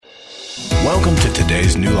Welcome to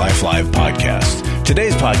today's New Life Live podcast.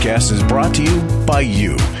 Today's podcast is brought to you by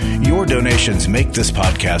you. Your donations make this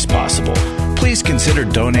podcast possible. Please consider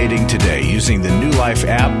donating today using the New Life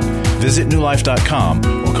app. Visit newlife.com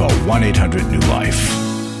or call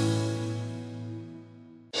 1-800-NEW-LIFE.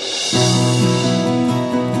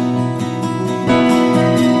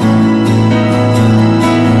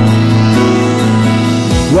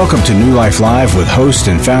 Welcome to New Life Live with host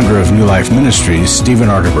and founder of New Life Ministries, Stephen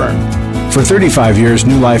Arterburn. For 35 years,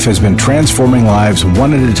 New Life has been transforming lives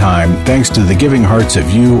one at a time thanks to the giving hearts of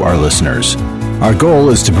you, our listeners. Our goal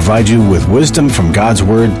is to provide you with wisdom from God's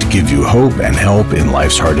Word to give you hope and help in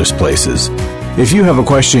life's hardest places. If you have a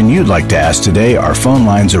question you'd like to ask today, our phone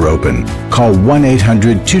lines are open. Call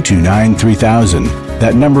 1-800-229-3000.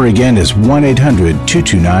 That number again is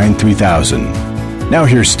 1-800-229-3000. Now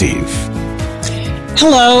here's Steve.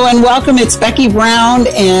 Hello and welcome. It's Becky Brown,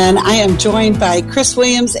 and I am joined by Chris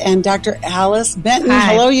Williams and Dr. Alice Benton.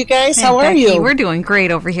 Hi. Hello, you guys. Hey, How are Becky, you? We're doing great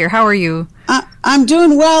over here. How are you? I'm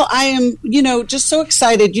doing well. I am, just so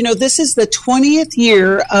excited. This is the 20th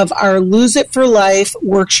year of our Lose It for Life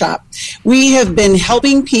workshop. We have been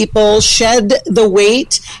helping people shed the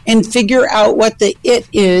weight and figure out what the it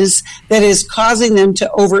is that is causing them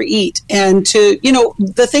to overeat. And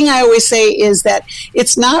the thing I always say is that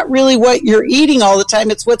it's not really what you're eating all the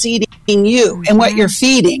time. It's what's eating you and what you're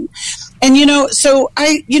feeding. And,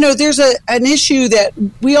 there's an issue that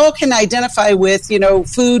we all can identify with,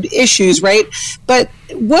 food issues, right? But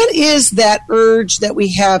what is that urge that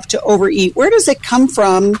we have to overeat? Where does it come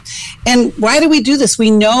from? And why do we do this?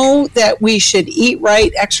 We know that we should eat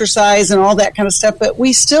right, exercise, and all that kind of stuff, but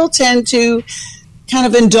we still tend to kind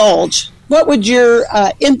of indulge. What would your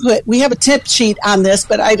input? We have a tip sheet on this,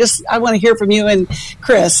 but I want to hear from you and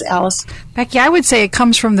Chris, Alice. Becky, I would say it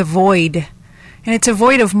comes from the void. And it's a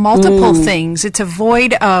void of multiple things. It's a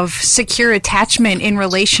void of secure attachment in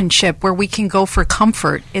relationship where we can go for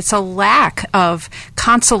comfort. It's a lack of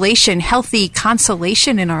consolation, healthy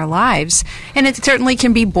consolation in our lives. And it certainly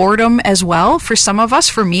can be boredom as well for some of us.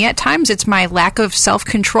 For me at times, it's my lack of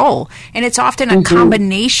self-control. And it's often a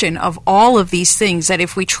combination of all of these things that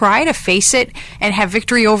if we try to face it and have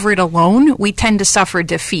victory over it alone, we tend to suffer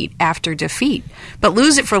defeat after defeat. But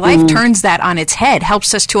Lose It for Life turns that on its head,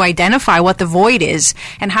 helps us to identify what the void is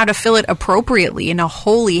and how to fill it appropriately in a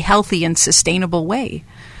wholly, healthy, and sustainable way.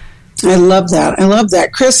 I love that.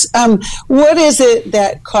 Chris, what is it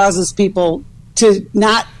that causes people to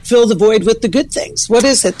not fill the void with the good things? What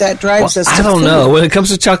is it that drives us to I don't know. When it comes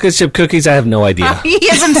to chocolate chip cookies, I have no idea. He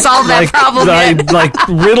hasn't solved that problem yet.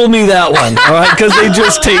 Riddle me that one, all right? Because they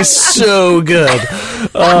just taste so good.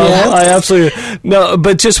 Yes. I absolutely... No,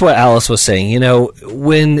 but just what Alice was saying,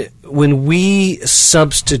 when we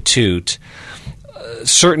substitute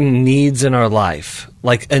certain needs in our life,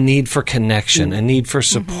 like a need for connection, a need for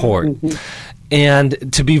support,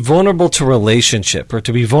 and to be vulnerable to relationship or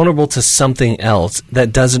to be vulnerable to something else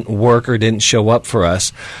that doesn't work or didn't show up for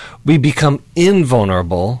us, we become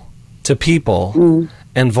invulnerable to people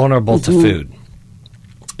and vulnerable to food.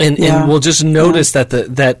 And we'll just notice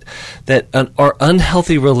that our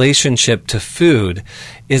unhealthy relationship to food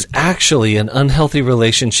is actually an unhealthy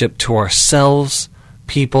relationship to ourselves,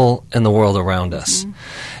 people, and the world around us.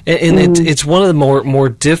 And it's one of the more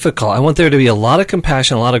difficult. I want there to be a lot of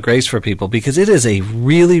compassion, a lot of grace for people, because it is a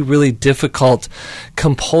really, really difficult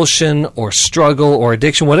compulsion or struggle or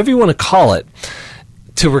addiction, whatever you want to call it,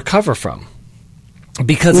 to recover from.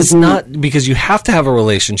 Because it's not, because you have to have a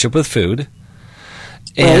relationship with food.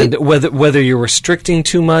 And whether you're restricting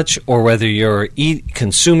too much or whether you're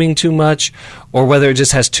consuming too much or whether it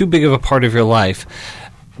just has too big of a part of your life,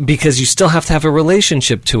 because you still have to have a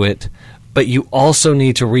relationship to it, but you also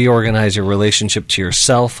need to reorganize your relationship to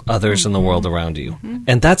yourself, others, and the world around you.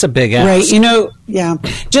 And that's a big ask. Right.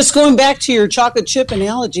 Just going back to your chocolate chip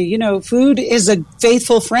analogy, food is a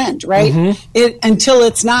faithful friend, right? Until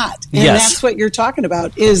it's not. And that's what you're talking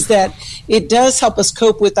about, is that it does help us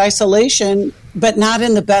cope with isolation, but not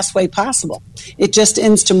in the best way possible. It just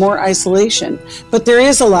ends to more isolation. But there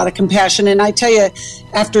is a lot of compassion. And I tell you,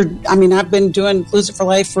 I've been doing Lose It for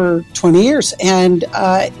Life for 20 years, and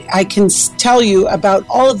I can tell you about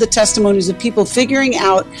all of the testimonies of people figuring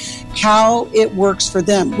out how it works for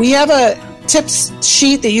them. We have a tips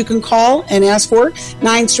sheet that you can call and ask for,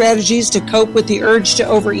 9 strategies to cope with the urge to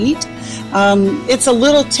overeat. It's a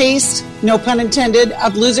little taste, no pun intended,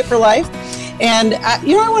 of Lose It for Life. And, I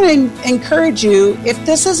want to encourage you, if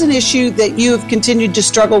this is an issue that you have continued to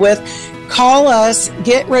struggle with, call us,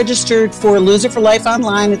 get registered for Lose It for Life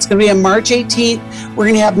online. It's going to be on March 18th. We're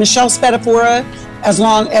going to have Michelle Spatafora as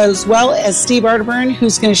well as Steve Arterburn,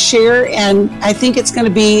 who's going to share. And I think it's going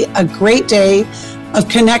to be a great day of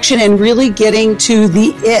connection and really getting to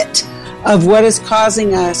the it of what is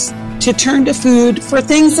causing us to turn to food for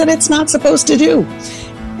things that it's not supposed to do.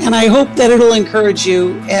 And I hope that it'll encourage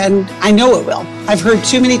you, and I know it will. I've heard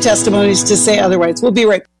too many testimonies to say otherwise. We'll be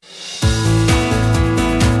right back.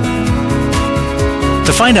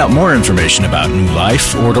 To find out more information about New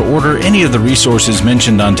Life or to order any of the resources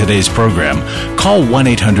mentioned on today's program, call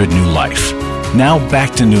 1-800-NEW-LIFE. Now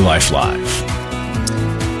back to New Life Live.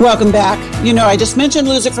 Welcome back. I just mentioned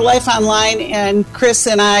Lose It for Life online, and Chris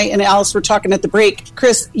and I and Alice were talking at the break.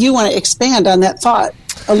 Chris, you want to expand on that thought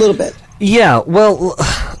a little bit? Yeah, well,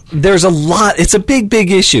 there's a lot. It's a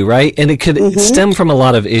big issue, right? And it could stem from a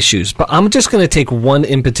lot of issues. But I'm just going to take one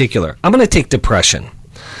in particular. I'm going to take depression.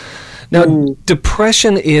 Now,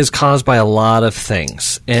 depression is caused by a lot of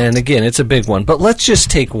things. And again, it's a big one. But let's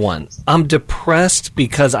just take one. I'm depressed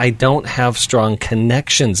because I don't have strong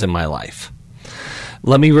connections in my life.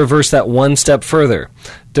 Let me reverse that one step further.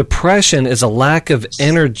 Depression is a lack of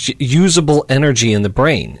energy, usable energy in the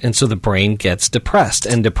brain. And so the brain gets depressed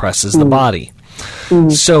and depresses the body.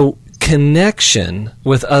 So connection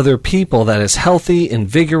with other people that is healthy,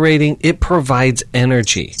 invigorating, it provides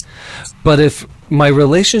energy. But if my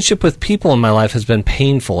relationship with people in my life has been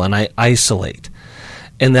painful and I isolate,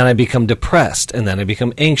 and then I become depressed, and then I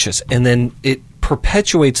become anxious, and then it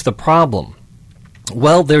perpetuates the problem.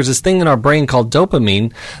 Well, there's this thing in our brain called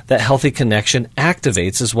dopamine that healthy connection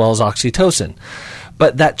activates, as well as oxytocin.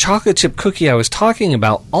 But that chocolate chip cookie I was talking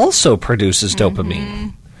about also produces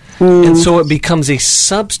dopamine. And so it becomes a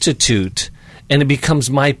substitute, and it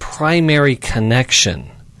becomes my primary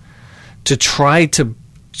connection to try to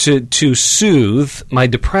soothe my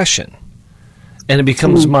depression. And it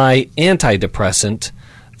becomes my antidepressant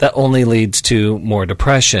that only leads to more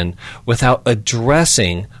depression without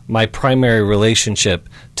addressing my primary relationship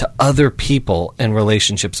to other people and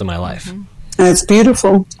relationships in my life. That's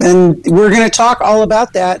beautiful. And we're going to talk all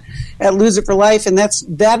about that at Lose It for Life. And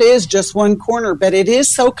that is just one corner, but it is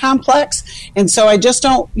so complex. And so I just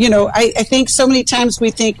don't, I think so many times we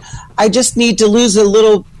think I just need to lose a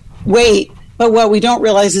little weight. But what we don't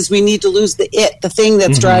realize is we need to lose the thing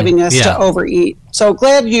that's driving us to overeat. So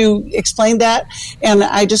glad you explained that. And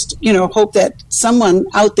I just, hope that someone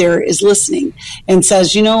out there is listening and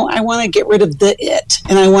says, I want to get rid of the it.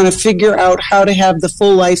 And I want to figure out how to have the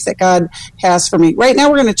full life that God has for me. Right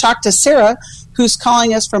now we're going to talk to Sarah, who's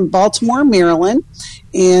calling us from Baltimore, Maryland.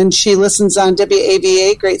 And she listens on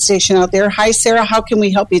WAVA, great station out there. Hi, Sarah. How can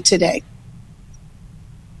we help you today?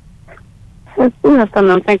 Good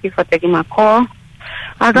afternoon. Thank you for taking my call.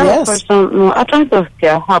 I got a question. I'm trying to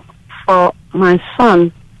get help for my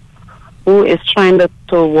son who is trying to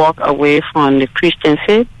walk away from the Christian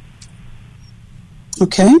faith.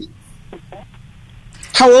 Okay.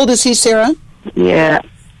 How old is he, Sarah? Yeah.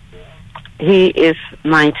 He is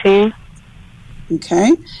 19.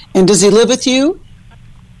 Okay. And does he live with you?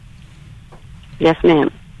 Yes,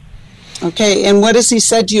 ma'am. Okay. And what has he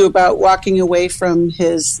said to you about walking away from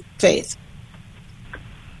his faith?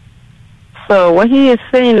 So what he is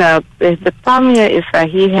saying, the problem here is that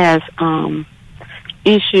he has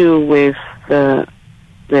issue with the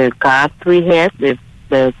God three heads,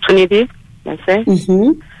 the Trinity, let's say.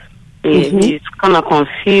 He's kind of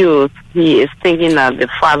confused. He is thinking that the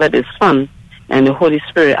Father, the Son, and the Holy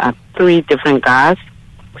Spirit are three different gods.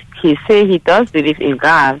 He says he does believe in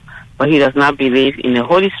God, but he does not believe in the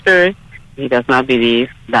Holy Spirit. He does not believe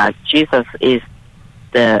that Jesus is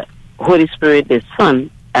the Holy Spirit, the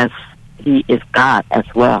Son, as he is God as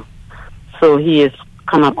well. So he is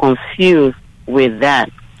kind of confused with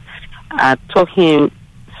that. I'm talking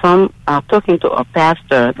to a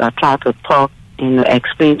pastor that tried to talk and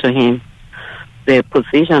explain to him the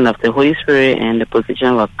position of the Holy Spirit and the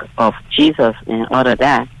position of Jesus and all of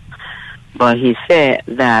that. But he said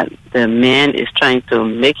that the man is trying to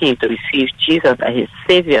make him to receive Jesus as his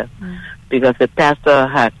Savior, because the pastor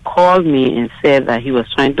had called me and said that he was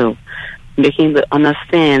trying to make him to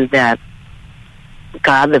understand that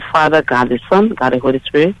God the Father, God the Son, God the Holy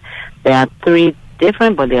Spirit, they are three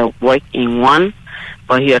different, but they work in one.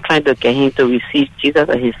 But he was trying to get him to receive Jesus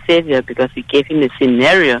as his Savior, because he gave him a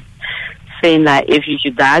scenario saying that if you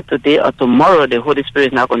should die today or tomorrow, the Holy Spirit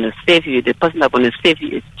is not going to save you. The person that's going to save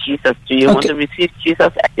you is Jesus. Do you want to receive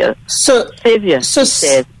Jesus as your Savior? He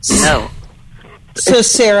says no. So,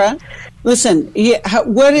 Sarah, listen,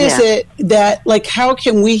 what is it that, how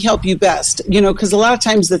can we help you best? Because a lot of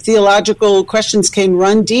times the theological questions can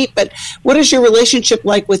run deep, but what is your relationship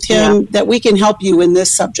like with him that we can help you in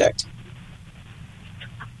this subject?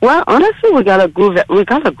 Well, honestly, we got a good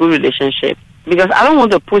relationship. because I don't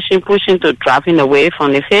want to push him to drop him away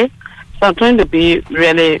from the faith. So I'm trying to be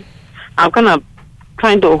really, I'm kind of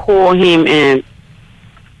trying to hold him and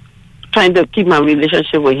trying to keep my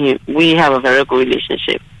relationship with him. We have a very good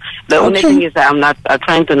relationship. The only thing is that I'm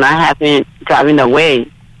trying to not have him driving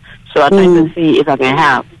away. So I'm trying to see if I can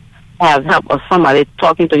have help of somebody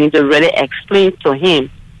talking to him to really explain to him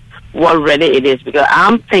what really it is, because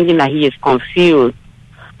I'm thinking that he is confused,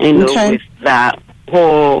 with that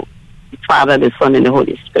whole Father, the Son, and the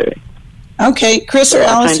Holy Spirit. Okay, Chris or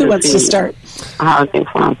Alice, who wants to start?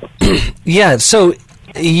 Yeah, so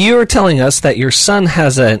you're telling us that your son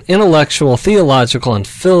has an intellectual, theological, and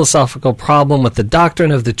philosophical problem with the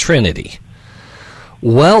doctrine of the Trinity.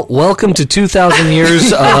 Well, welcome to 2,000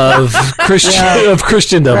 years of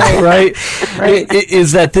Christendom, right?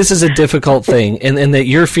 Is that this is a difficult thing, and that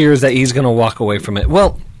your fear is that he's going to walk away from it.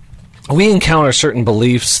 Well, we encounter certain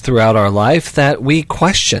beliefs throughout our life that we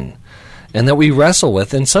question and that we wrestle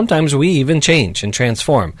with, and sometimes we even change and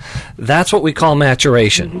transform. That's what we call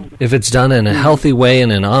maturation, if it's done in a healthy way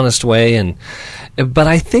and an honest way. But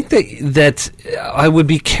I think that I would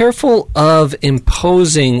be careful of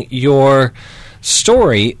imposing your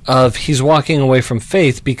story of he's walking away from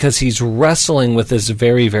faith because he's wrestling with this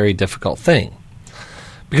very, very difficult thing.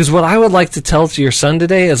 Because what I would like to tell to your son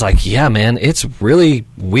today is like, yeah, man, it's really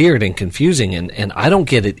weird and confusing, and I don't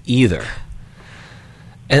get it either.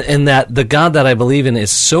 And that the God that I believe in is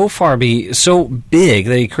so big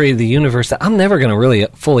that he created the universe that I'm never going to really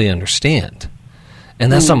fully understand. And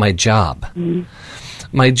that's not my job.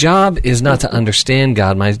 My job is not to understand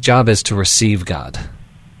God. My job is to receive God.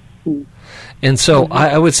 And so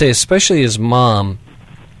I would say, especially as mom,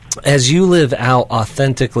 as you live out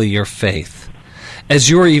authentically your faith, as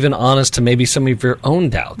you're even honest to maybe some of your own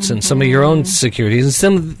doubts and some of your own insecurities and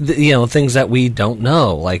some things that we don't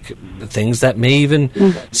know, like things that may even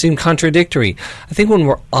seem contradictory. I think when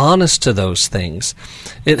we're honest to those things,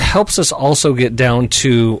 it helps us also get down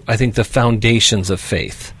to, I think, the foundations of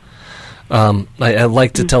faith. I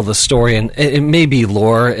like to tell the story, and it may be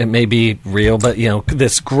lore, it may be real, but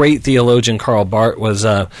this great theologian Karl Barth was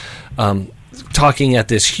talking at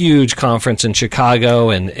this huge conference in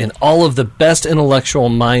Chicago, and all of the best intellectual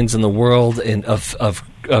minds in the world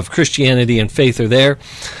of Christianity and faith are there.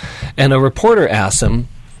 And a reporter asked him,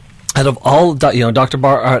 out of all, Dr.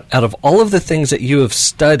 Barth, out of all of the things that you have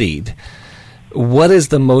studied, what is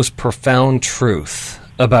the most profound truth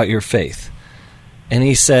about your faith? And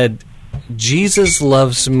he said, Jesus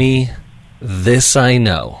loves me, this I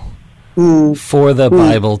know, for the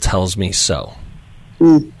Bible tells me so.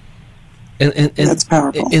 And that's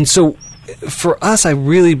powerful. And so for us, I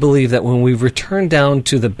really believe that when we return down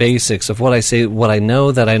to the basics of what I say, what I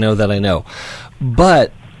know, that I know, that I know,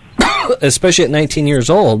 but especially at 19 years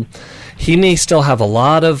old, he may still have a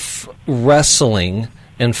lot of wrestling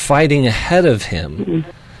and fighting ahead of him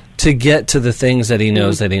to get to the things that he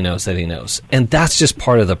knows, that he knows, that he knows. And that's just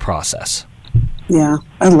part of the process. Yeah,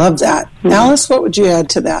 I love that. Alice, what would you add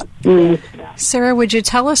to that? Sarah, would you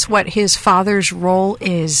tell us what his father's role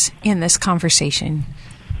is in this conversation?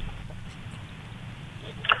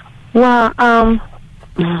 Well,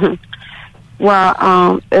 it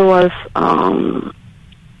was,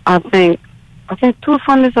 I think 2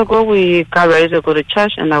 Sundays ago, we got ready to go to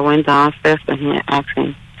church, and I went downstairs to him and asked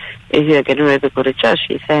him if he was getting ready to go to church.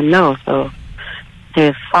 He said no. So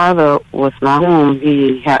his father was not home.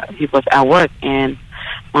 He was at work, and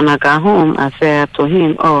when I got home, I said to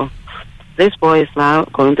him, "Oh, this boy is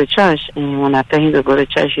not going to church." And when I told him to go to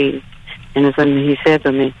church, he said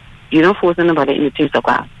to me, "You don't force anybody in the things of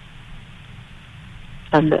God."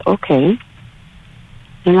 I said, "Okay."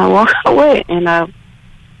 And I walked away, and I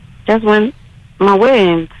just went my way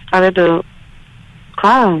and started to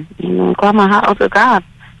cry, cry my heart out to God,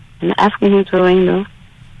 and asking him to,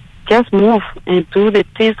 just move and do the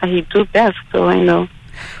things that he do best. So, and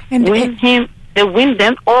win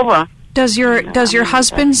them over. Does your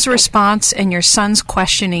husband's response and your son's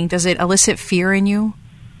questioning, does it elicit fear in you?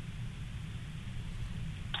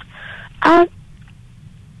 I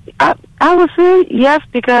would say yes,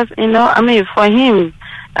 because, for him,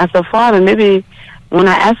 as a father, maybe when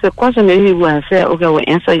I ask a question, maybe he would have said, "Okay, we'll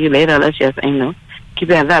answer you later. Let's just, keep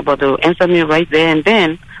it at that." But to answer me right there and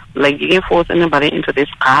then, like, you can't force anybody into this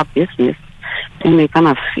car business, and they kind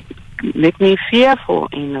of make me fearful,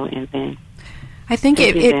 and then. I think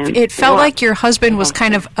it felt like your husband was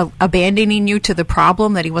kind of abandoning you to the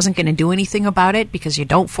problem, that he wasn't going to do anything about it, because you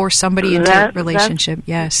don't force somebody into a relationship.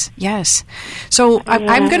 Yes. So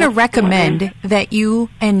I'm going to recommend that you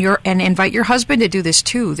and invite your husband to do this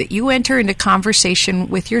too, that you enter into conversation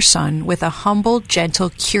with your son with a humble, gentle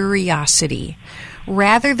curiosity,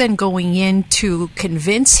 rather than going in to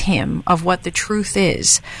convince him of what the truth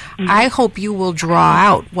is, I hope you will draw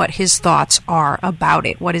out what his thoughts are about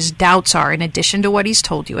it, what his doubts are in addition to what he's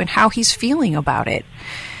told you, and how he's feeling about it.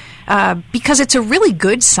 Because it's a really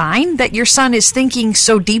good sign that your son is thinking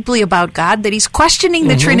so deeply about God that he's questioning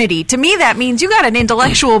the Trinity. To me, that means you got an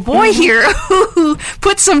intellectual boy here who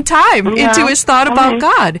put some time into his thought about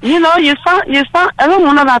God. You know, your son,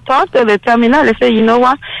 everyone that I talk to, they tell me now, they say, you know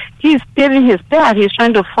what, he's getting his dad. He's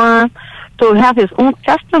trying to have his own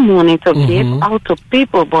testimony to give out to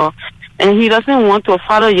people, but and he doesn't want to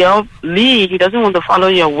follow your lead. He doesn't want to follow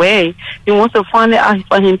your way. He wants to find it out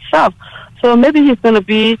for himself. So maybe he's going to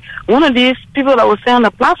be one of these people that will stay on the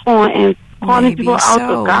platform and calling people out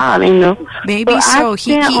to God, you know. Maybe so. I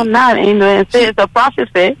stand on that, you know, and say it's a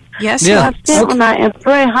prophecy. Yes. Yeah. I stand on that and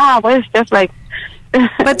pray hard, but it's just like,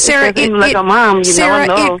 but Sarah,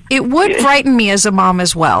 it would frighten me as a mom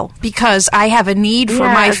as well, because I have a need for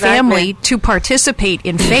my family to participate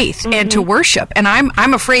in faith and to worship, and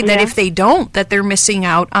I'm afraid that if they don't, that they're missing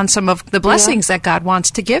out on some of the blessings that God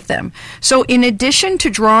wants to give them. So in addition to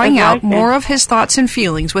drawing out more of his thoughts and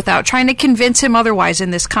feelings without trying to convince him otherwise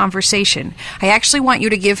in this conversation, I actually want you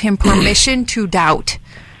to give him permission to doubt.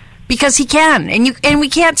 Because he can, and we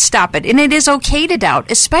can't stop it. And it is okay to doubt,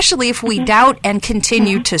 especially if we doubt and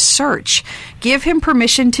continue to search. Give him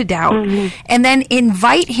permission to doubt, and then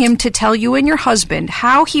invite him to tell you and your husband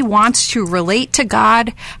how he wants to relate to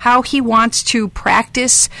God, how he wants to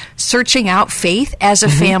practice searching out faith as a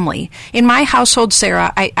family. In my household,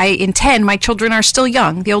 Sarah, I intend, my children are still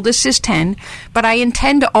young, the oldest is 10, but I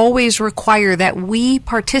intend to always require that we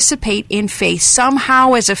participate in faith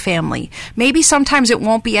somehow as a family. Maybe sometimes it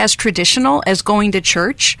won't be as traditional as going to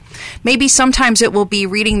church. Maybe sometimes it will be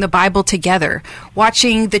reading the Bible together,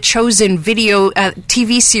 watching the Chosen video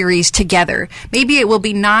TV series together. Maybe it will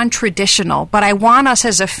be non-traditional, but I want us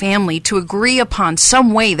as a family to agree upon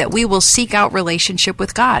some way that we will seek out relationship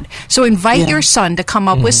with God. So invite your son to come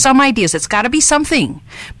up with some ideas. It's got to be something,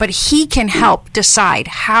 but he can help decide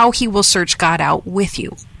how he will search God out with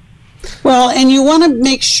you. Well, and you want to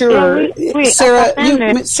make sure, Sarah,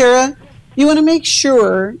 you want to make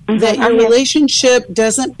sure that your relationship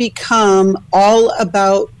doesn't become all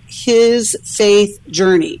about his faith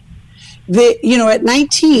journey. At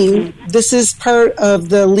 19, this is part of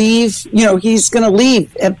the leave, he's going to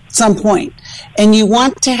leave at some point. And you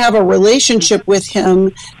want to have a relationship with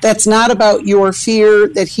him that's not about your fear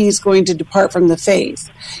that he's going to depart from the faith.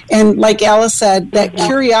 And like Alice said, that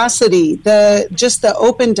curiosity, the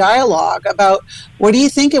open dialogue about what are you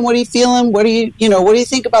thinking, what are you feeling, what do you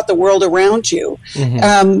think about the world around you?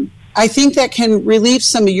 I think that can relieve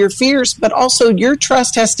some of your fears, but also your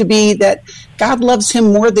trust has to be that God loves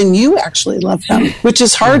him more than you actually love him, which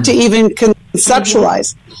is hard to even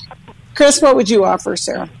conceptualize. Chris, what would you offer,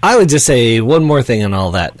 Sarah? I would just say one more thing on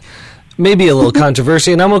all that. Maybe a little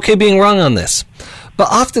controversy, and I'm okay being wrong on this. But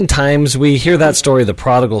oftentimes we hear that story, the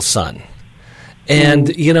prodigal son. And,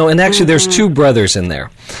 and actually there's two brothers in there.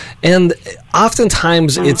 And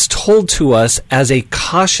oftentimes it's told to us as a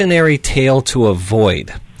cautionary tale to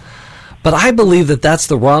avoid. But I believe that that's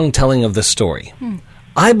the wrong telling of the story.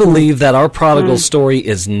 I believe that our prodigal story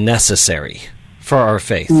is necessary for our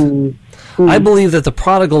faith. I believe that the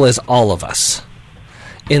prodigal is all of us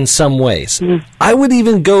in some ways. I would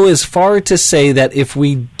even go as far to say that if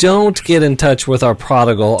we don't get in touch with our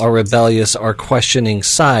prodigal, our rebellious, our questioning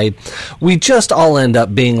side, we just all end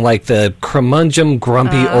up being like the curmudgeon,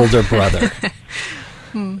 grumpy older brother.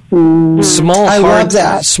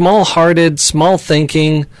 Small-hearted,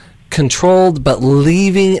 small-thinking, controlled, but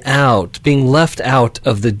being left out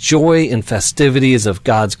of the joy and festivities of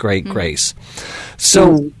God's great grace.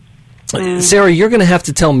 So, Sarah, you're going to have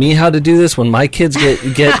to tell me how to do this when my kids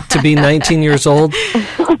get to be 19 years old.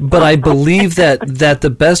 But I believe that the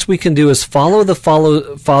best we can do is follow the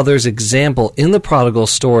father's example in the prodigal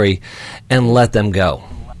story and let them go.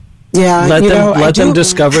 Yeah, let them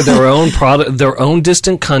discover their own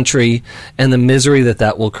distant country and the misery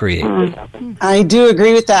that will create. I do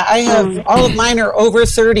agree with that. I have all of mine are over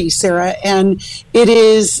 30, Sarah, and it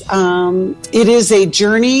is a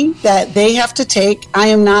journey that they have to take. I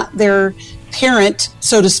am not their parent,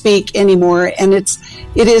 so to speak, anymore, and it's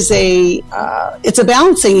a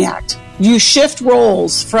balancing act. You shift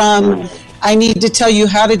roles from I need to tell you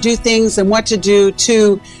how to do things and what to do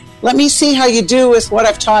to let me see how you do with what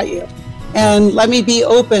I've taught you. And let me be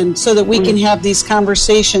open so that we can have these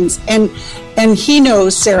conversations. And he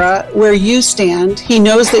knows, Sarah, where you stand. He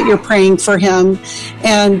knows that you're praying for him.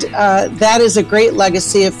 And that is a great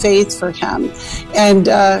legacy of faith for him. And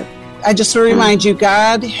I just want to remind you,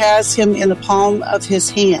 God has him in the palm of his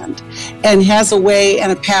hand and has a way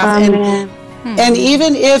and a path. And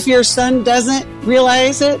even if your son doesn't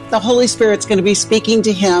realize it, the Holy Spirit's going to be speaking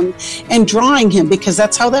to him and drawing him, because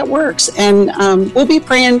that's how that works. And we'll be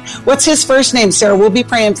praying. What's his first name, Sarah? We'll be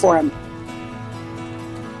praying for him.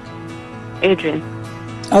 Adrian.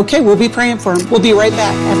 Okay, we'll be praying for him. We'll be right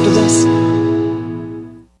back after this.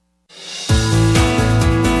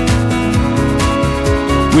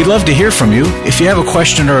 We'd love to hear from you. If you have a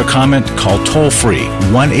question or a comment, call toll-free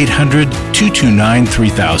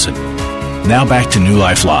 1-800-229-3000. Now back to New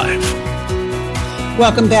Life Live.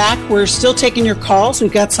 Welcome back. We're still taking your calls.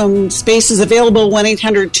 We've got some spaces available,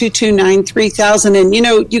 1-800-229-3000. And,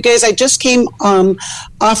 you guys, I just came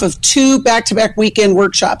off of 2 back-to-back weekend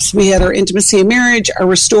workshops. We had our Intimacy in Marriage, our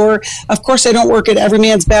Restore. Of course, I don't work at Every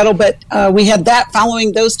Man's Battle, but we had that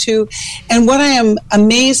following those 2. And what I am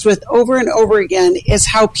amazed with over and over again is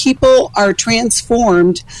how people are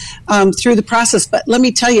transformed through the process. But let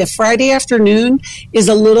me tell you, Friday afternoon is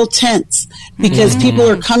a little tense because people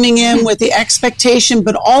are coming in with the expectation,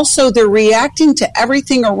 but also they're reacting to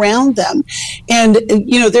everything around them. And,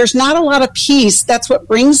 there's not a lot of peace. That's what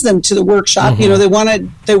brings them to the workshop. They want to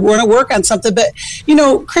work on something. But,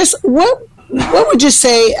 Chris, what would you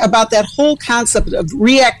say about that whole concept of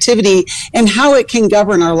reactivity and how it can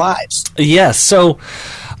govern our lives? Yes. So,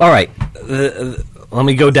 all right, let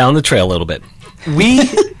me go down the trail a little bit. We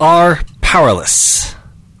are powerless,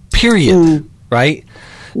 period, right?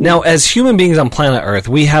 Now, as human beings on planet Earth,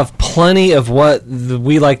 we have plenty of what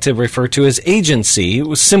we like to refer to as agency. It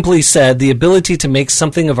was simply said, the ability to make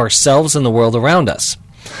something of ourselves and the world around us.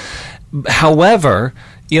 However,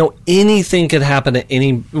 anything could happen at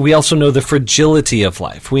any. We also know the fragility of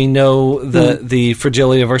life. We know the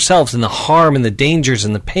fragility of ourselves and the harm and the dangers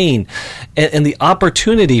and the pain and the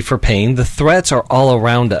opportunity for pain. The threats are all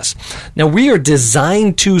around us. Now, we are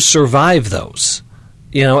designed to survive those,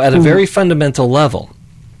 at a very fundamental level.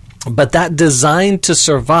 But that design to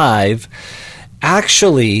survive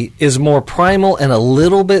actually is more primal and a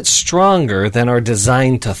little bit stronger than our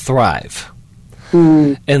design to thrive.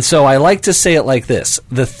 And so I like to say it like this.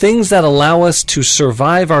 The things that allow us to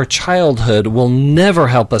survive our childhood will never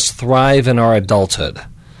help us thrive in our adulthood.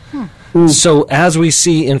 So as we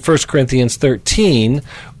see in 1 Corinthians 13,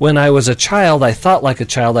 when I was a child, I thought like a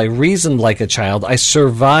child, I reasoned like a child, I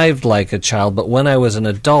survived like a child, but when I was an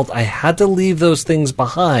adult, I had to leave those things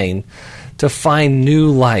behind to find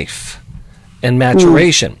new life and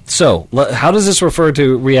maturation. So how does this refer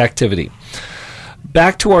to reactivity?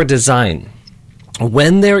 Back to our design.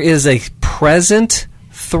 When there is a present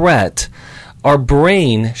threat, our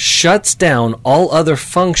brain shuts down all other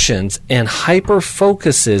functions and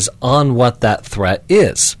hyper-focuses on what that threat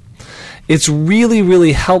is. It's really,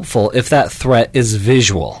 really helpful if that threat is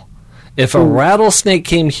visual. If a rattlesnake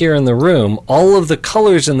came here in the room, all of the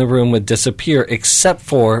colors in the room would disappear except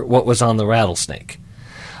for what was on the rattlesnake.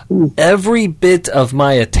 Every bit of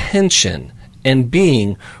my attention and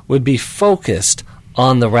being would be focused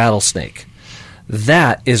on the rattlesnake.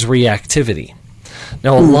 That is reactivity.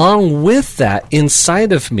 Now, along with that,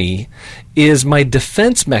 inside of me is my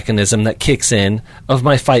defense mechanism that kicks in of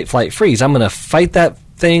my fight, flight, freeze. I'm going to fight that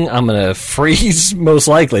thing. I'm going to freeze, most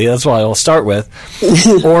likely. That's what I'll start with.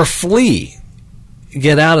 Or flee.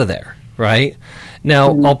 Get out of there, right?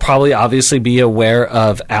 Now, I'll probably obviously be aware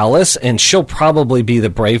of Alice, and she'll probably be the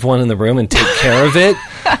brave one in the room and take care of it,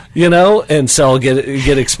 and so I'll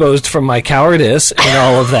get exposed from my cowardice and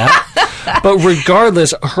all of that. But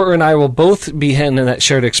regardless, her and I will both be in that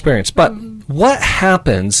shared experience. But what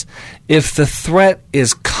happens if the threat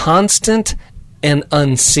is constant and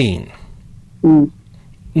unseen?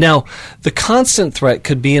 Now, the constant threat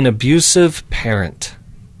could be an abusive parent.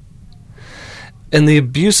 And the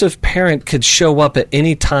abusive parent could show up at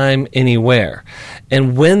any time, anywhere.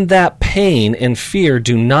 And when that pain and fear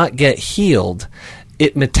do not get healed,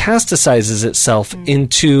 it metastasizes itself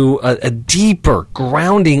into a deeper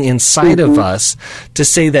grounding inside of us to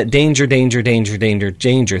say that danger, danger, danger, danger,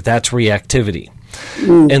 danger. That's reactivity.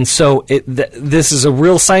 And so this is a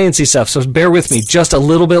real sciencey stuff, so bear with me just a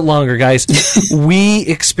little bit longer, guys. We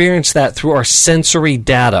experience that through our sensory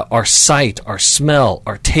data, our sight, our smell,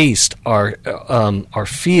 our taste, our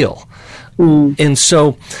feel. And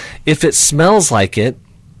so if it smells like it,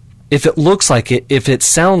 if it looks like it, if it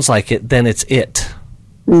sounds like it, then it's it.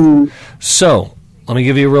 So let me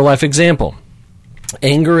give you a real life example.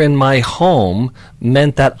 Anger in my home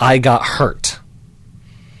meant that I got hurt.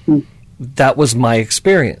 That was my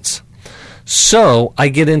experience. So I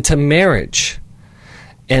get into marriage,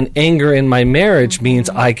 and anger in my marriage means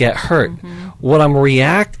I get hurt. What I'm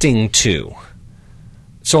reacting to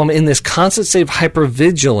So I'm in this constant state of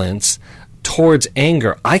hypervigilance towards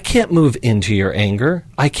anger. I can't move into your anger.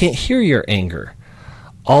 I can't hear your anger.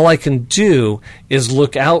 All I can do is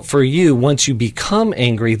look out for you. Once you become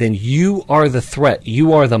angry, then you are the threat.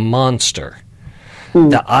 You are the monster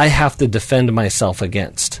that I have to defend myself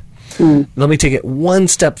against. Let me take it one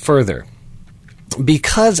step further.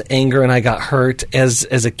 Because anger and I got hurt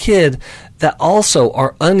as a kid, that also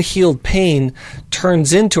our unhealed pain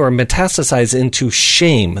turns into or metastasizes into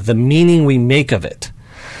shame, the meaning we make of it.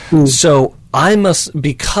 So I must,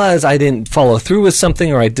 because I didn't follow through with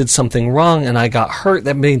something or I did something wrong and I got hurt,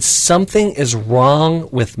 that means something is wrong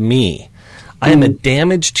with me. I am a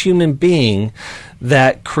damaged human being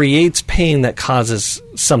that creates pain that causes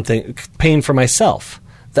pain for myself,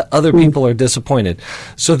 that other people are disappointed.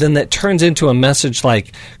 So then that turns into a message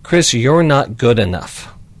like, Chris, you're not good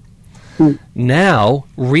enough. Now,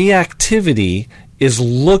 reactivity is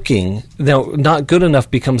not good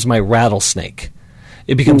enough becomes my rattlesnake.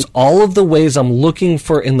 It becomes all of the ways I'm looking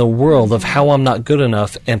for in the world of how I'm not good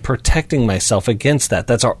enough and protecting myself against that.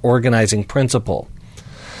 That's our organizing principle.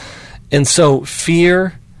 And so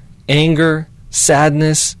fear, anger,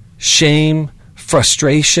 sadness, shame,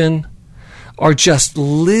 frustration are just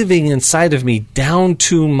living inside of me down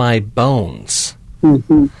to my bones.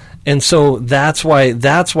 And so that's why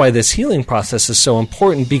this healing process is so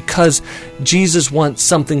important, because Jesus wants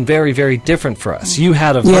something very, very different for us. You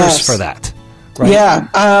had a verse for that. Right? Yeah,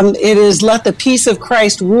 it is let the peace of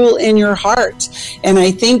Christ rule in your heart. And I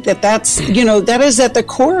think that is at the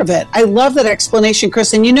core of it. I love that explanation,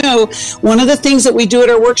 Chris. And one of the things that we do at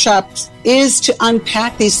our workshops is to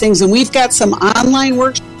unpack these things. And we've got some online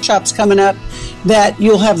workshops coming up that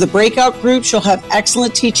you'll have the breakout groups. You'll have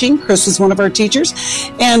excellent teaching. Chris is one of our teachers.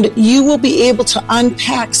 And you will be able to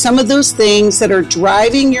unpack some of those things that are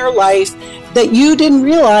driving your life that you didn't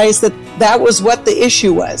realize that was what the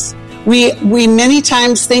issue was. We many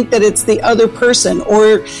times think that it's the other person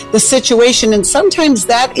or the situation, and sometimes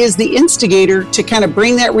that is the instigator to kind of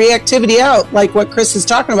bring that reactivity out, like what Chris is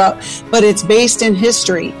talking about, but it's based in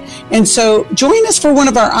history. And so join us for one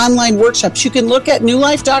of our online workshops. You can look at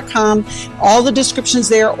newlife.com, all the descriptions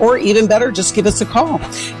there, or even better, just give us a call,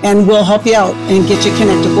 and we'll help you out and get you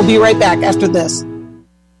connected. We'll be right back after this.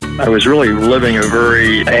 I was really living a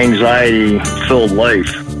very anxiety-filled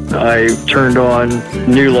life. I turned on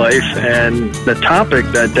New Life, and the topic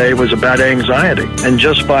that day was about anxiety. And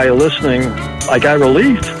just by listening, I got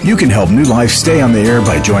relief. You can help New Life stay on the air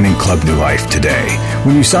by joining Club New Life today.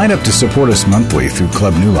 When you sign up to support us monthly through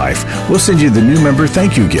Club New Life, we'll send you the new member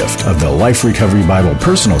thank you gift of the Life Recovery Bible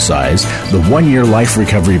personal size, the 1-year Life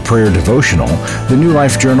Recovery Prayer Devotional, the New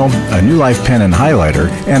Life Journal, a New Life pen and highlighter,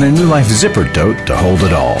 and a New Life zipper tote to hold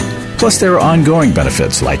it all. Plus, there are ongoing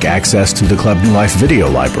benefits like access to the Club New Life video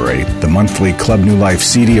library, the monthly Club New Life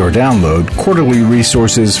CD or download, quarterly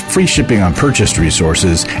resources, free shipping on purchased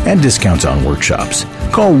resources, and discounts on workshops.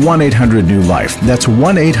 Call 1-800-NEW-LIFE. That's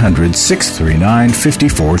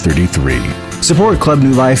 1-800-639-5433. Support Club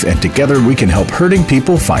New Life, and together we can help hurting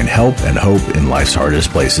people find help and hope in life's hardest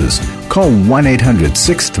places. Call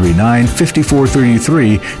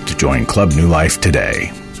 1-800-639-5433 to join Club New Life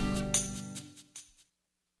today.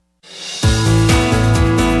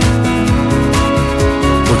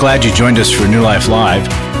 Glad you joined us for New Life Live.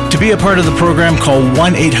 To be a part of the program, call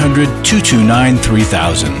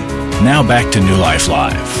 1-800-229-3000. Now back to New Life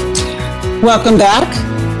Live. Welcome back.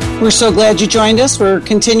 We're so glad you joined us. We're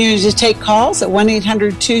continuing to take calls at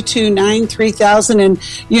 1-800-229-3000. And,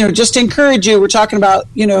 just to encourage you, we're talking about,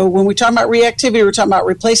 when we talk about reactivity, we're talking about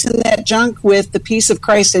replacing that junk with the peace of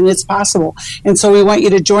Christ, and it's possible. And so we want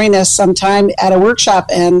you to join us sometime at a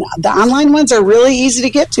workshop. And the online ones are really easy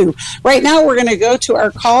to get to. Right now, we're going to go to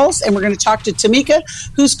our calls, and we're going to talk to Tamika,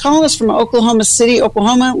 who's calling us from Oklahoma City,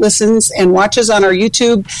 Oklahoma, listens and watches on our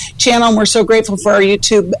YouTube channel. And we're so grateful for our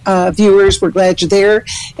YouTube viewers. We're glad you're there.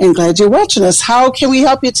 And glad you're watching us. How can we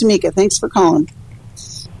help you, Tamika? Thanks for calling.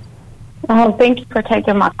 Oh, thank you for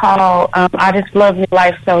taking my call. I just love New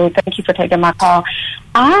Life, so thank you for taking my call.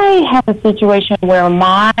 I have a situation where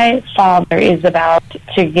my father is about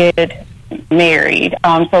to get married.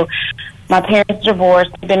 So my parents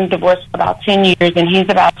divorced. They've been divorced for about 10 years, and he's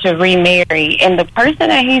about to remarry. And the person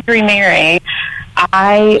that he's remarrying,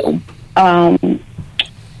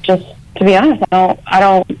 just to be honest, I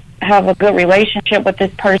don't have a good relationship with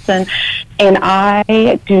this person, and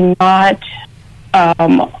I do not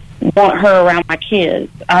want her around my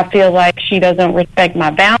kids. I feel like she doesn't respect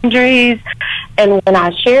my boundaries, and when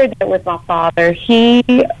I shared that with my father, he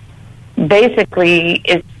basically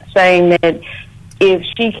is saying that if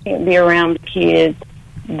she can't be around the kids,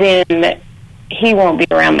 then he won't be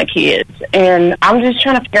around the kids. And I'm just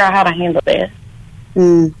trying to figure out how to handle this.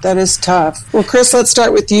 That is tough. Well, Chris, let's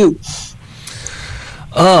start with you.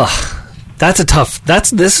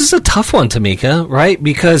 This is a tough one, Tamika, right?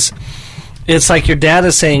 Because it's like your dad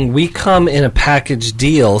is saying, we come in a package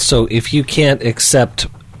deal, so if you can't accept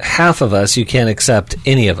half of us, you can't accept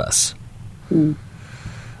any of us.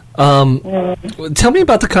 Tell me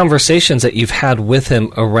about the conversations that you've had with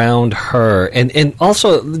him around her, and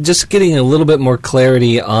also just getting a little bit more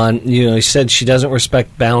clarity on, you said she doesn't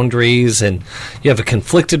respect boundaries and you have a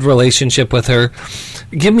conflicted relationship with her.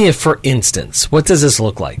 Give me a for instance. What does this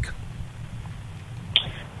look like?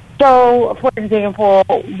 So, for example,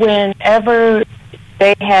 whenever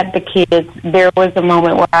they had the kids, there was a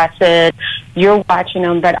moment where I said, you're watching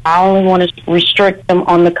them, but I only want to restrict them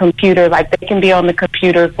on the computer. Like, they can be on the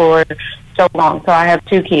computer for so long. So I have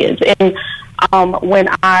 2 kids. And when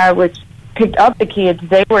I picked up the kids,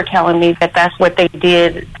 they were telling me that that's what they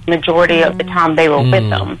did the majority of the time they were with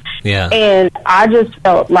them. Yeah. And I just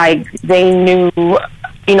felt like they knew,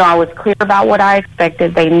 I was clear about what I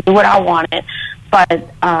expected. They knew what I wanted, but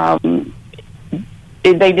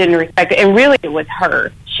they didn't respect it. And really, it was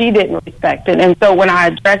her. She didn't respect it. And so when I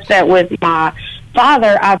addressed that with my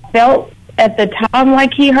father, I felt at the time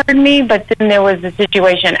like he heard me, but then there was a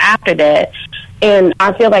situation after that. And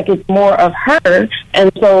I feel like it's more of her.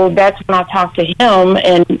 And so that's when I talked to him,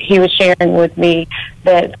 and he was sharing with me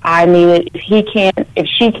that I needed, if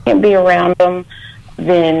she can't be around them,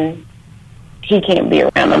 then he can't be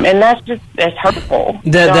around them, and that's hurtful.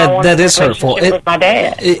 That is hurtful. With my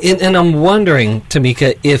dad. And I'm wondering,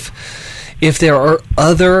 Tamika, if there are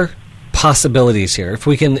other possibilities here.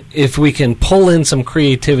 If we can pull in some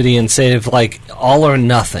creativity and say like all or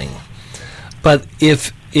nothing. But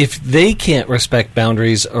if they can't respect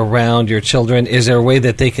boundaries around your children, is there a way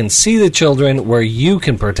that they can see the children where you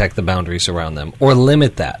can protect the boundaries around them or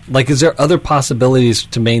limit that? Like, is there other possibilities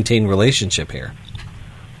to maintain relationship here?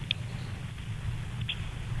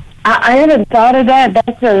 I haven't thought of that.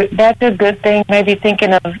 That's a good thing. Maybe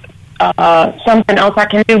thinking of something else I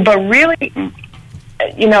can do. But really,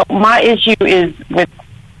 my issue is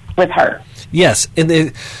with her. Yes,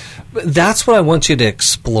 and that's what I want you to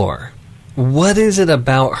explore. What is it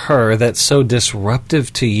about her that's so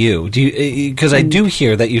disruptive to you? Because I do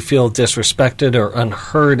hear that you feel disrespected or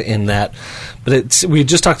unheard in that, but we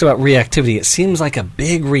just talked about reactivity. It seems like a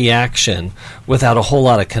big reaction without a whole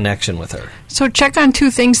lot of connection with her. So check on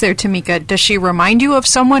 2 things there, Tamika. Does she remind you of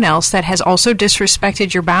someone else that has also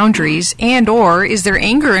disrespected your boundaries, and or is there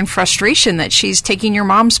anger and frustration that she's taking your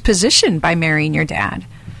mom's position by marrying your dad?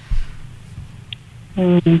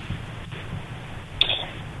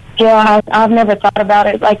 Yeah, I've never thought about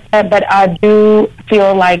it like that, but I do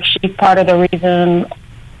feel like she's part of the reason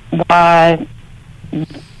why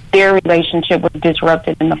their relationship was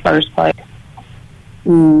disrupted in the first place.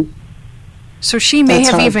 So she may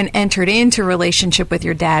have even entered into relationship with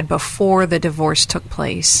your dad before the divorce took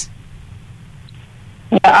place.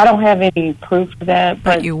 Yeah, I don't have any proof of that.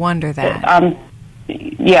 But you wonder that.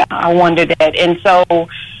 I wonder that.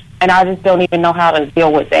 And I just don't even know how to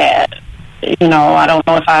deal with that. I don't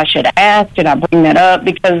know if I should ask. Should I bring that up?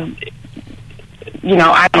 Because,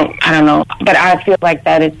 I don't know. But I feel like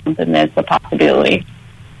that is something that's a possibility.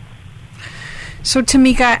 So,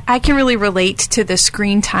 Tamika, I can really relate to the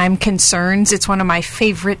screen time concerns. It's one of my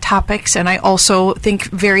favorite topics, and I also think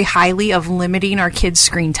very highly of limiting our kids'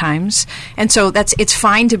 screen times. And so it's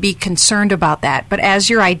fine to be concerned about that. But as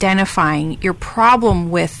you're identifying, your problem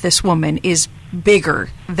with this woman is bigger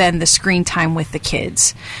than the screen time with the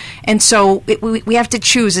kids. And so we have to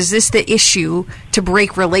choose, is this the issue to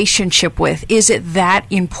break relationship with? Is it that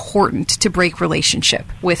important to break relationship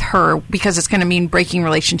with her? Because it's going to mean breaking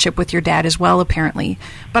relationship with your dad as well, apparently.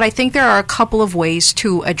 But I think there are a couple of ways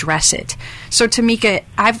to address it. So, Tamika,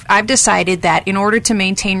 I've decided that in order to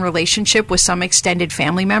maintain relationship with some extended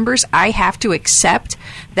family members, I have to accept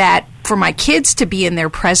that for my kids to be in their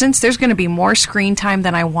presence, there's going to be more screen time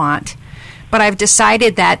than I want. But I've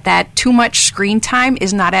decided that too much screen time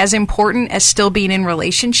is not as important as still being in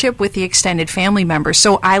relationship with the extended family members.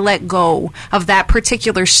 So I let go of that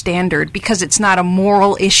particular standard because it's not a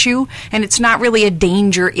moral issue and it's not really a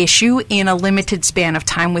danger issue in a limited span of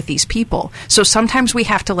time with these people. So sometimes we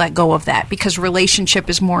have to let go of that because relationship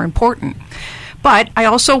is more important. But I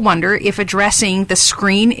also wonder if addressing the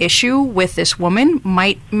screen issue with this woman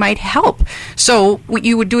might help. So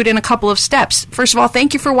you would do it in a couple of steps. First of all,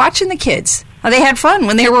 thank you for watching the kids. They had fun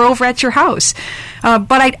when they were over at your house.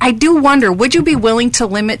 But I do wonder, would you be willing to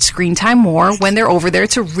limit screen time more when they're over there?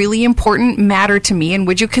 It's a really important matter to me, and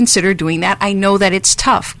would you consider doing that? I know that it's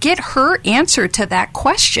tough. Get her answer to that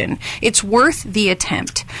question. It's worth the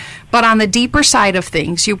attempt. But on the deeper side of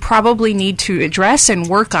things, you probably need to address and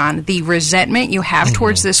work on the resentment you have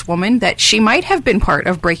towards this woman that she might have been part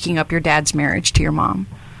of breaking up your dad's marriage to your mom.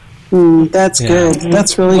 That's good.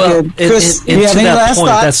 That's really good. Chris, and to that point,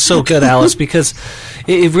 that's so good, Alice, because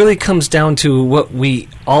it really comes down to what we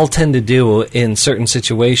all tend to do in certain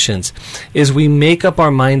situations is we make up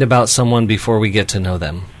our mind about someone before we get to know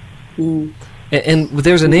them. And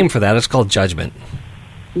there's a name for that. It's called judgment.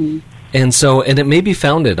 And so, and it may be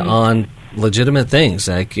founded on legitimate things,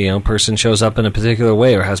 like, a person shows up in a particular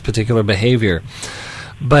way or has particular behavior.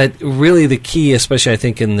 But really the key, especially I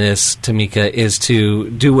think in this, Tamika, is to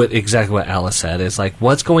do exactly what Alice said. Is like,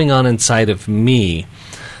 what's going on inside of me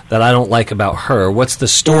that I don't like about her? What's the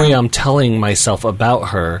story I'm telling myself about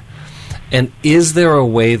her? And is there a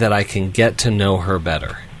way that I can get to know her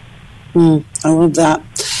better? I love that.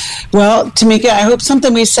 Well, Tamika, I hope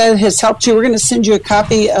something we said has helped you. We're going to send you a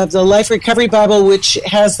copy of the Life Recovery Bible, which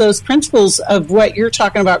has those principles of what you're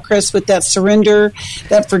talking about, Chris, with that surrender,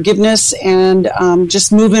 that forgiveness, and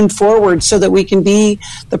just moving forward so that we can be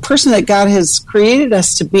the person that God has created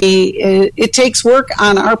us to be. It takes work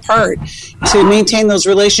on our part to maintain those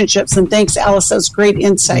relationships, and thanks, Alice. That's great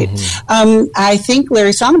insight. I think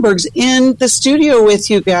Larry Sonnenberg's in the studio with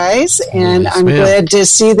you guys, and I'm glad to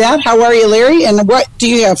see that. How are you, Larry, and what do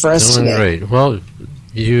you have for us? Doing great. Well,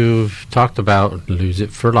 you've talked about Lose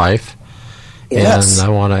It for Life, and I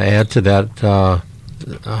want to add to that.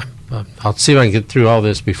 I'll see if I can get through all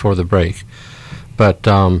this before the break, but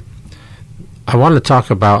I want to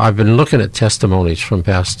talk about, I've been looking at testimonies from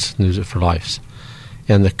past Lose It for Lives,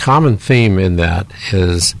 and the common theme in that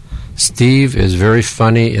is Steve is very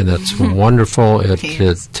funny, and it's wonderful. It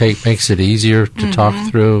makes it easier to talk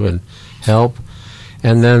through and help.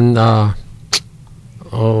 And then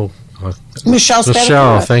Michelle,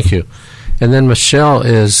 thank you. And then Michelle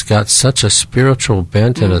is got such a spiritual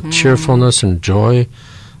bent and a cheerfulness and joy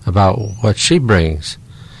about what she brings.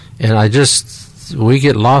 And we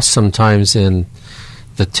get lost sometimes in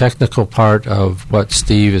the technical part of what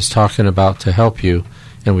Steve is talking about to help you,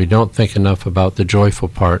 and we don't think enough about the joyful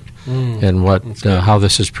part and what how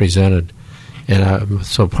this is presented. And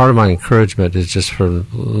so part of my encouragement is just for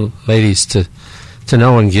ladies to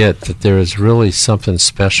know and get that there is really something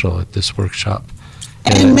special at this workshop.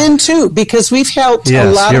 And men, too, because we've helped a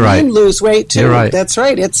lot of men lose weight, too. You're right. That's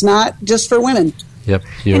right. It's not just for women. Yep.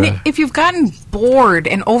 If you've gotten bored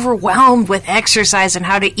and overwhelmed with exercise and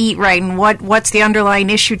how to eat right and what's the underlying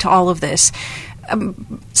issue to all of this,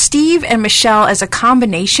 Steve and Michelle, as a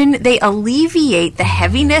combination, they alleviate the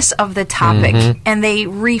heaviness of the topic and they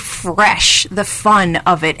refresh the fun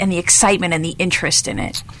of it and the excitement and the interest in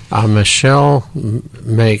it. Michelle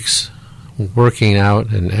makes working out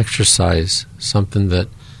and exercise something that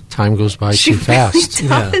time goes by too fast. She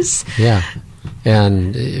really does. Yeah.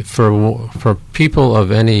 And for people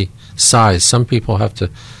of any size, some people have to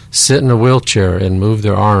sit in a wheelchair and move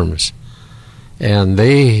their arms. And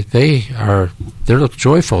they look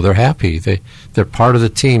joyful. They're happy. They're part of the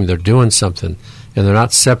team. They're doing something, and they're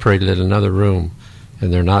not separated in another room,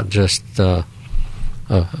 and they're not just a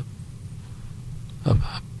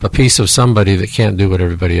piece of somebody that can't do what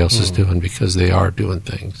everybody else is doing, because they are doing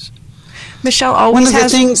things. Michelle always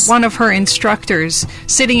has one of her instructors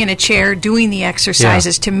sitting in a chair doing the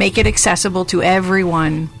exercises to make it accessible to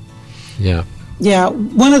everyone. Yeah. Yeah,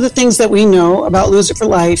 one of the things that we know about Lose It for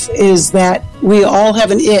Life is that we all have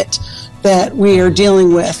an it that we are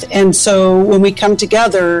dealing with. And so when we come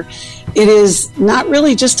together, it is not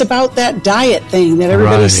really just about that diet thing that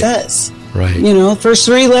everybody says. Right. You know, first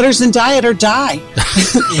three letters in diet are die.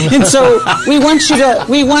 And so we want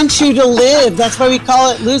you to live. That's why we call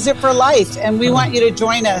it Lose It for Life. And we want you to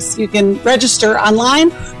join us. You can register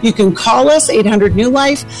online. You can call us,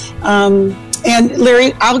 800-NEW-LIFE. And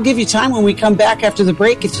Larry, I'll give you time when we come back after the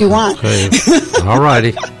break if you want. Okay. All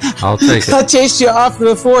righty. I'll take it. I'll chase you off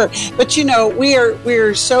before. But you know, we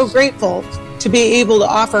are so grateful to be able to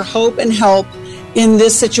offer hope and help in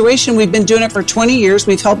this situation. We've been doing it for 20 years.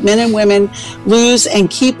 We've helped men and women lose and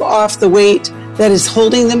keep off the weight that is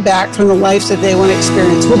holding them back from the life that they want to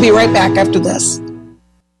experience. We'll be right back after this.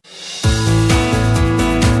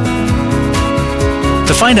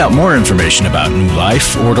 To find out more information about New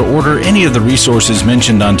Life or to order any of the resources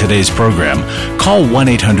mentioned on today's program, call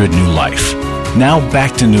 1-800-NEW-LIFE. Now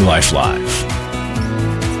back to New Life Live.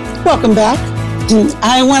 Welcome back.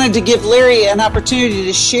 I wanted to give Larry an opportunity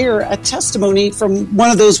to share a testimony from one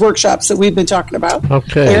of those workshops that we've been talking about.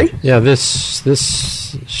 Okay. Larry? Yeah,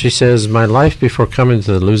 this she says, my life before coming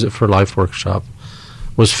to the Lose It for Life workshop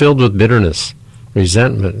was filled with bitterness,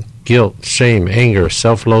 resentment, guilt, shame, anger,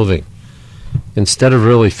 self-loathing. Instead of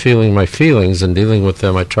really feeling my feelings and dealing with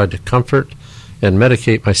them, I tried to comfort and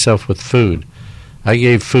medicate myself with food. I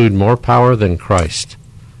gave food more power than Christ.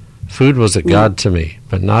 Food was a god to me,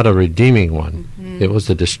 but not a redeeming one. It was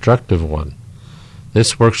a destructive one.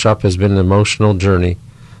 This workshop has been an emotional journey.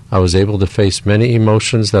 I was able to face many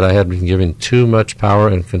emotions that I had been given too much power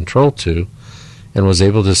and control to, and was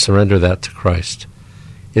able to surrender that to Christ.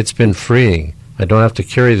 It's been freeing. I don't have to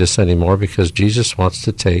carry this anymore because Jesus wants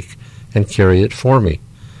to take and carry it for me.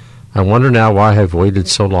 I wonder now why I've waited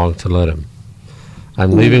so long to let him.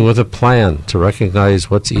 I'm leaving with a plan to recognize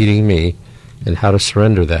what's eating me and how to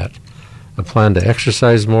surrender that. A plan to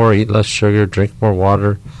exercise more, eat less sugar, drink more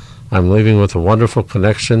water. I'm leaving with a wonderful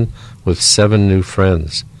connection with 7 new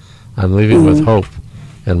friends. I'm leaving with hope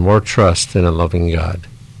and more trust in a loving God.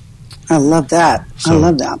 I love that. I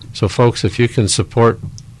love that. So, folks, if you can support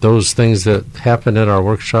those things that happen at our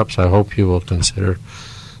workshops, I hope you will consider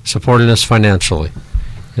supporting us financially.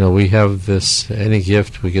 You know, we have this, any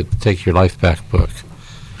gift, we get to Take Your Life Back book.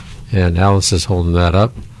 And Alice is holding that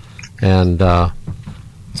up. And, but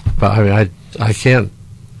I mean, I can't,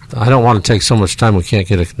 I don't want to take so much time we can't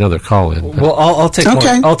get another call in. Well, I'll take more.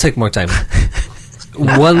 I'll take more time.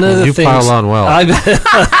 One of the you things, pile on well. The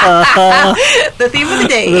theme of the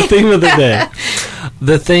day. The theme of the day.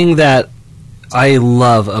 The thing that I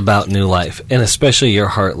love about New Life, and especially your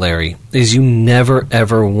heart, Larry, is you never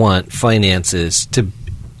ever want finances to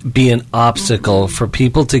be an obstacle for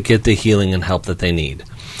people to get the healing and help that they need.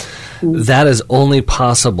 That is only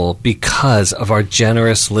possible because of our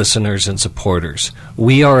generous listeners and supporters.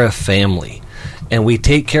 We are a family, and we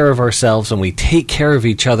take care of ourselves and we take care of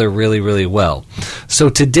each other really, really well. So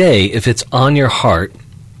today, if it's on your heart,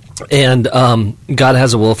 and God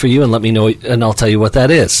has a will for you, and let me know, and I'll tell you what that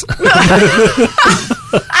is.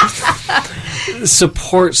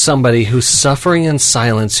 Support somebody who's suffering in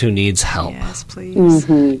silence who needs help. Yes, please.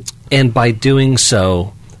 And by doing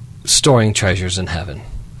so, storing treasures in heaven.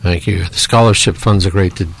 Thank you. The scholarship fund's a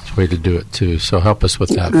great way to do it, too. So help us with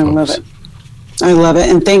that, folks. I love it. I love it.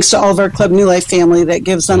 And thanks to all of our Club New Life family that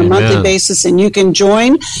gives on a monthly basis. And you can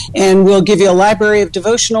join, and we'll give you a library of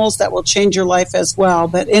devotionals that will change your life as well.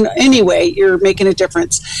 But in any way, you're making a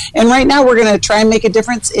difference. And right now, we're going to try and make a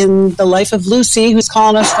difference in the life of Lucy, who's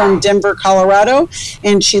calling us from Denver, Colorado.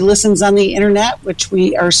 And she listens on the internet, which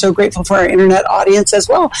we are so grateful for our internet audience as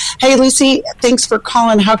well. Hey, Lucy, thanks for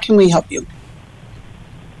calling. How can we help you?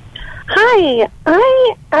 Hi,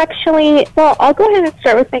 I'll go ahead and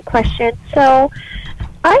start with my question. So,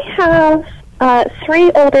 I have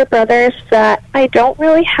 3 older brothers that I don't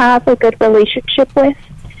really have a good relationship with,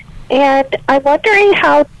 and I'm wondering,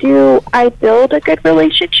 how do I build a good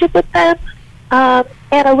relationship with them? And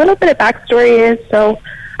a little bit of backstory is, so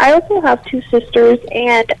I also have 2 sisters,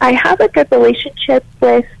 and I have a good relationship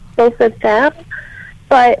with both of them,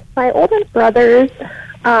 but my older brothers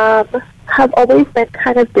have always been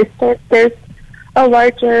kind of distant. There's a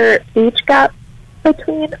larger age gap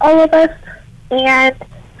between all of us, and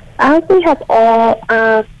as we have all,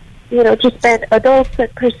 just been adults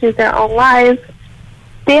and pursued their own lives,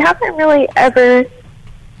 they haven't really ever,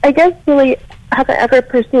 haven't ever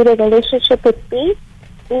pursued a relationship with me.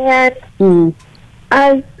 And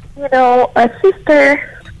as, a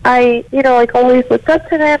sister, I, always looked up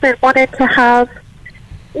to them and wanted to have,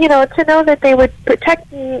 to know that they would protect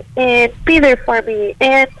me and be there for me.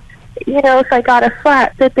 And, if I got a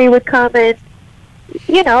flat, that they would come and,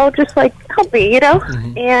 just help me,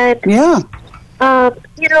 And,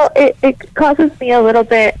 it causes me a little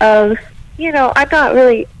bit of, I'm not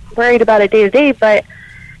really worried about it day to day, but,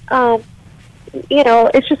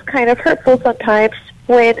 it's just kind of hurtful sometimes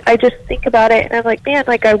when I just think about it and I'm like, man,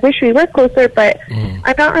 I wish we were closer, but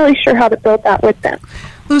I'm not really sure how to build that with them.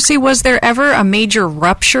 Lucy, was there ever a major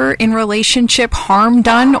rupture in relationship, harm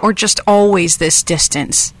done, or just always this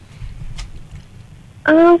distance?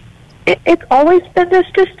 It's always been this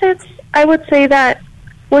distance. I would say that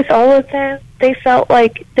with all of them, they felt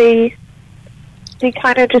like they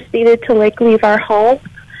kind of just needed to leave our home.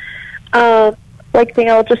 They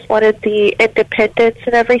all just wanted the independence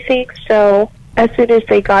and everything. So as soon as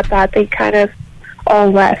they got that, they kind of all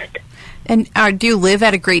left. And do you live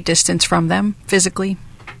at a great distance from them physically?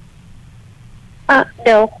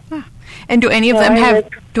 No. And do any of them have?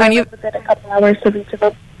 I live within a couple hours of each of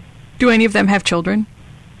them. Do any of them have children?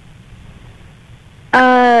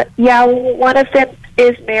 Yeah, one of them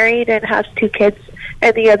is married and has 2 kids,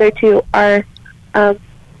 and the other 2 are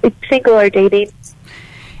single or dating.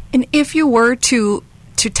 And if you were to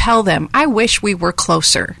tell them, I wish we were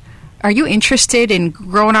closer, are you interested in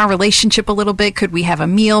growing our relationship a little bit? Could we have a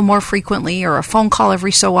meal more frequently or a phone call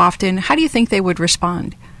every so often? How do you think they would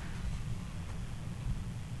respond?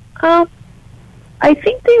 I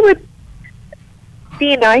think they would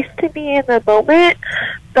be nice to me in the moment,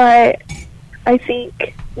 but I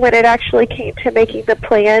think when it actually came to making the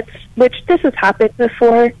plans, which this has happened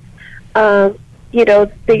before,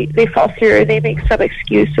 they fall through, they make some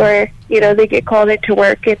excuse, or, they get called into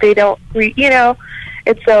work and they don't,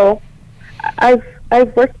 and so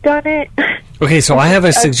I've worked on it. Okay, so I have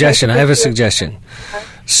a suggestion.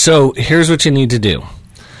 So here's what you need to do.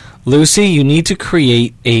 Lucy, you need to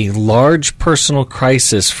create a large personal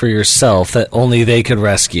crisis for yourself that only they could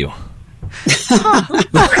rescue.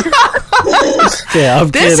 Yeah, I'm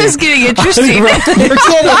this kidding. Is getting interesting. You're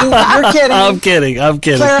kidding. I'm kidding.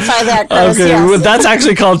 Clarify that, Chris. Okay, yes. well, that's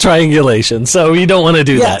actually called triangulation, so you don't want to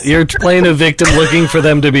do Yes. that. You're playing a victim looking for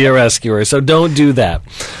them to be a rescuer, so don't do that.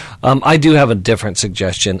 I do have a different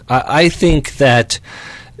suggestion. I think that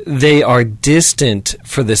they are distant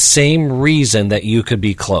for the same reason that you could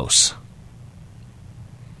be close.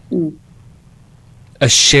 A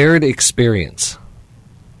shared experience.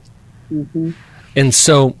 Mm-hmm. And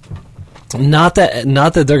so, not that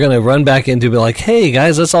they're going to run back into be like, hey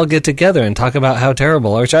guys, let's all get together and talk about how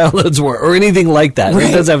terrible our childhoods were, or anything like that. Right.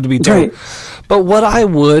 It doesn't have to be terrible. Right. But what I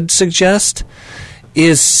would suggest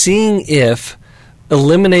is seeing if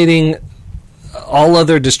eliminating all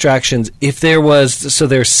other distractions, if there was, so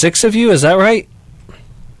there's 6 of you, is that right?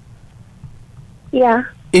 Yeah.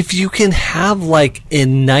 If you can have like a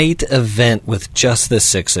night event with just the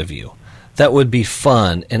 6 of you, that would be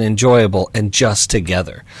fun and enjoyable and just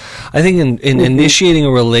together. I think in initiating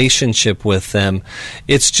a relationship with them,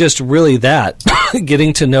 it's just really that,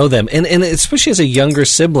 getting to know them. And especially as a younger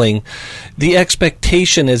sibling, the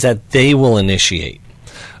expectation is that they will initiate.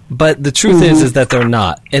 But the truth is that they're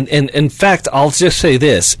not. And in fact, I'll just say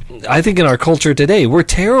this. I think in our culture today, we're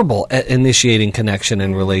terrible at initiating connection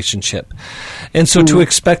and relationship. And so to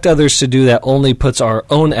expect others to do that only puts our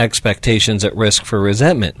own expectations at risk for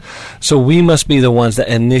resentment. So we must be the ones that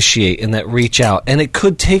initiate and that reach out. And it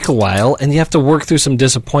could take a while, and you have to work through some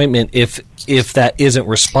disappointment if that isn't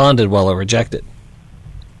responded well or rejected.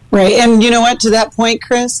 Right. And you know what, to that point,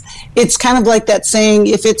 Chris, it's kind of like that saying,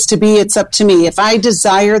 if it's to be, it's up to me. If I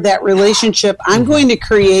desire that relationship, I'm going to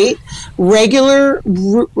create regular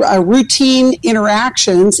routine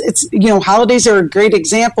interactions. It's, holidays are a great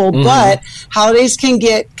example, but holidays can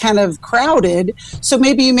get kind of crowded. So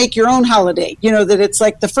maybe you make your own holiday, that it's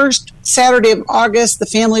like the first Saturday of August, the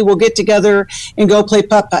family will get together and go play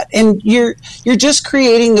putt-putt. And you're just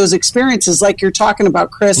creating those experiences like you're talking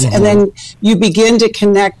about, Chris, and then you begin to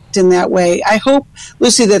connect in that way. I hope,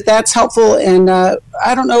 Lucy, that's helpful. And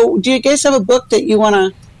I don't know, do you guys have a book that you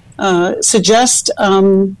want to suggest?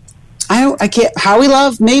 I can't. How We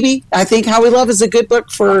Love, maybe. I think How We Love is a good book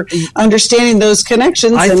for understanding those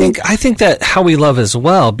connections. I think that How We Love as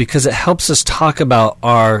well, because it helps us talk about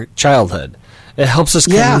our childhood. It helps us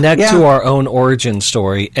connect to our own origin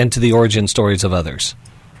story and to the origin stories of others.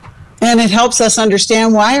 And it helps us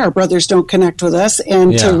understand why our brothers don't connect with us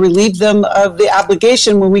and to relieve them of the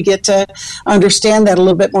obligation when we get to understand that a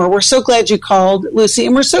little bit more. We're so glad you called, Lucy,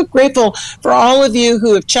 and we're so grateful for all of you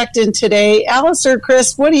who have checked in today. Alice or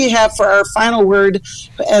Chris, what do you have for our final word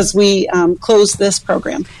as we close this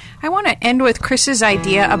program? I want to end with Chris's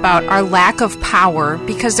idea about our lack of power,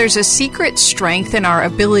 because there's a secret strength in our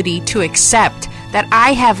ability to accept that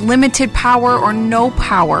I have limited power or no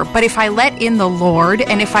power, but if I let in the Lord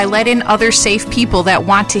and if I let in other safe people that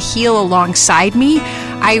want to heal alongside me,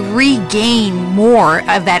 I regain more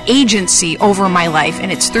of that agency over my life,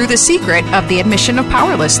 and it's through the secret of the admission of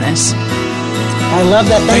powerlessness. I love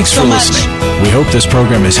that. Thanks so for much. listening. We hope this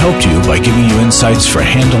program has helped you by giving you insights for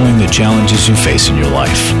handling the challenges you face in your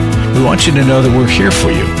life. We want you to know that we're here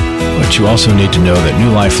for you, but you also need to know that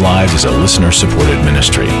New Life Live is a listener-supported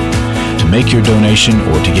ministry. To make your donation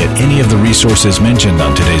or to get any of the resources mentioned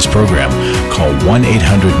on today's program, call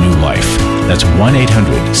 1-800-NEW-LIFE. That's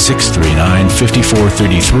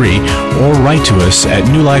 1-800-639-5433, or write to us at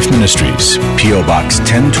New Life Ministries, P.O. Box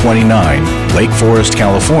 1029, Lake Forest,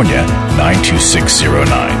 California,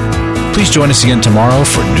 92609. Please join us again tomorrow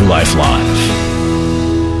for New Life Live.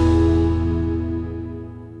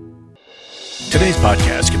 Today's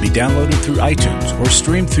podcast can be downloaded through iTunes or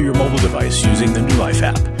streamed through your mobile device using the New Life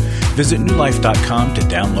app. Visit newlife.com to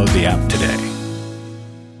download the app today.